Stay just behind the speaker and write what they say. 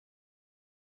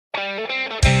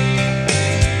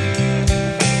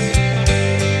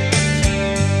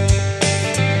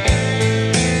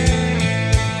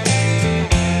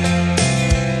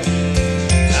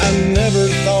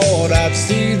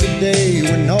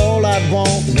I'd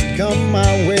want to come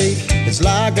my way. It's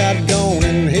like I'd gone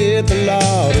and hit the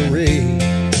lottery.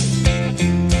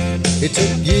 It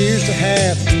took years to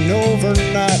happen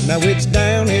overnight. Now it's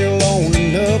downhill on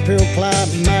an uphill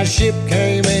climb. My ship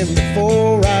came in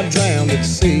before I drowned at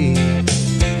sea.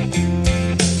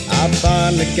 I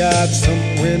finally got some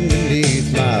wind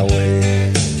beneath my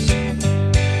wings.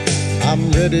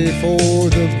 I'm ready for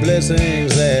the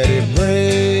blessings that it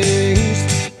brings.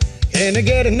 Can I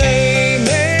get an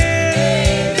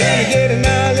amen? Can I get an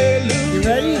hallelujah? You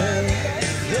ready?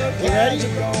 You ready?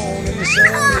 And the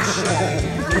sun is shining.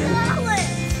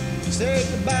 Say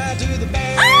goodbye to the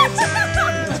bad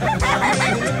times. I'm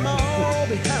leaving them all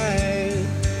behind.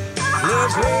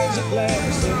 Let's raise a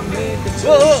glass and make a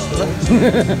toast.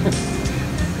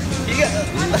 You got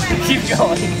keep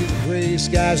going. Gray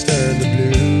skies turn to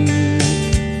blue.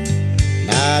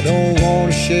 I don't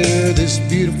want to share this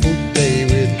beautiful day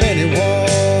with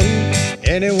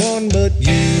anyone but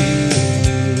you.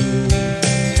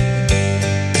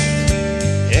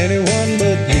 Anyone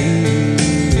but you.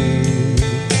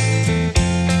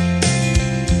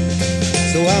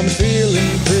 So I'm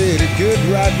feeling pretty good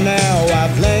right now.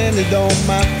 I've landed on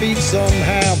my feet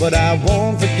somehow, but I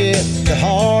won't forget the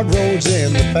hard roads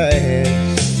in the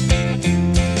past.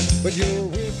 But you're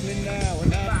with me now,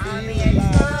 and I feel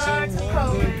alive. So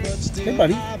wondering what's still Hey,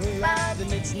 buddy. alive,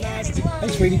 and it's nice to Hey,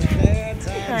 sweetie. Hey,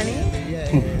 honey.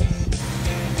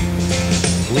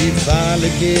 We finally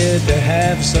get to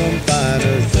have some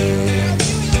finer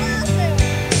things.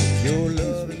 Your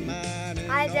love and mine.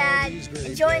 Hi, Dad.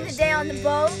 Enjoying the day on the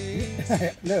boat?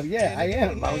 No, yeah, I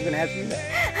am. I was going to ask you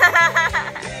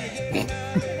that.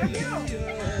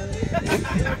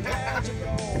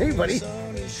 Hey, buddy.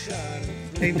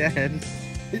 Hey, Dad.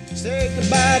 Say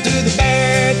goodbye to the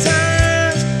bad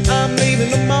times. I'm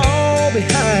leaving them all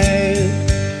behind.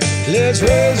 Let's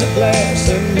raise a glass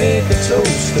and make a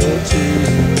toast or two.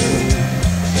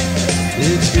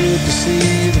 It's good to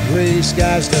see the gray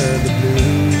skies turn to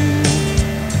blue.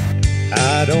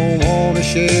 I don't want to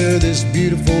share this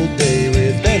beautiful day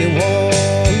with anyone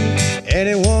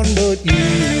but you.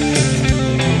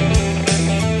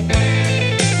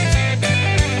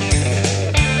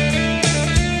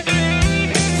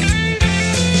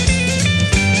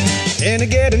 Can I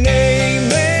get an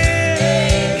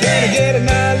amen? Can I get an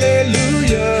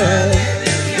hallelujah?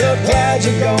 The clouds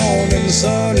are gone and the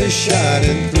sun is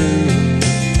shining through.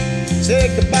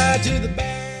 Say goodbye to the bad.